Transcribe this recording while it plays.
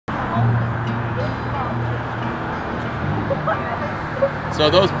So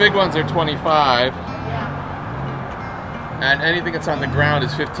those big ones are 25. And anything that's on the ground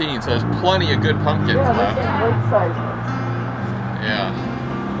is 15. So there's plenty of good pumpkins left. Yeah.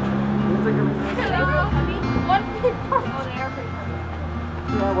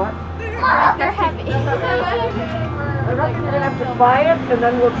 Yeah, what? They're heavy. I reckon you're gonna have to buy it and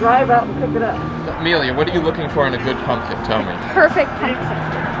then we'll drive out and pick it up. Amelia, what are you looking for in a good pumpkin? Tell me. Perfect pumpkin.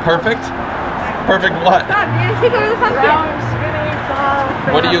 Perfect? Perfect what? Stop, you take over the pumpkin. Round, skinny,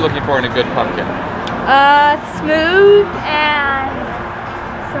 tall, What are you looking for in a good pumpkin? Smooth and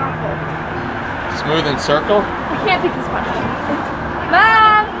circle. Smooth and circle? I can't pick this one.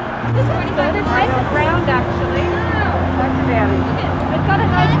 Mom! This is pretty good. It's nice and round, actually. Thank you, Daddy. It's got a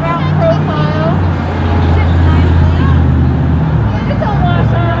nice round profile. It sits nicely. It's a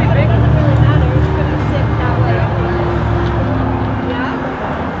wash out, but it doesn't really matter. It's going to sit that way. Yeah?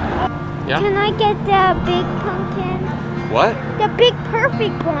 Yeah? Can I get the big pumpkin? What? The big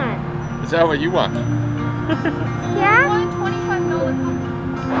perfect one. Is that what you want? Yeah? $25 pumpkin.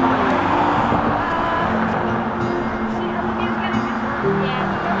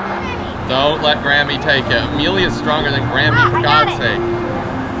 Don't let Grammy take it. Amelia's stronger than Grammy, for God's sake.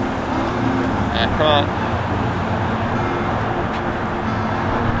 Come on.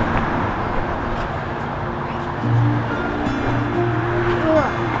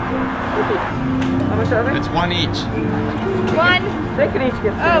 How much are they? It's one each. One. They can each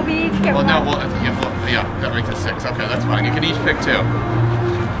get Oh, we each get Well, one. no, yeah, that makes it 6. Okay, that's fine. You can each pick 2.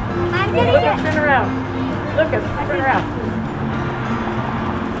 I'm gonna Look, get turn around. Look, turn around.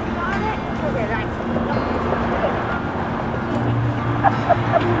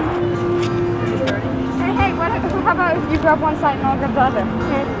 Hey, how about if you grab one side and I'll grab the other?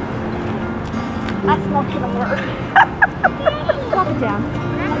 Okay. That's not gonna work. Drop it down.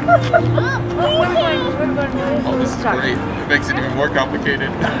 Oh, this is great. It makes it even more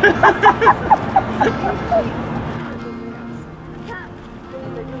complicated.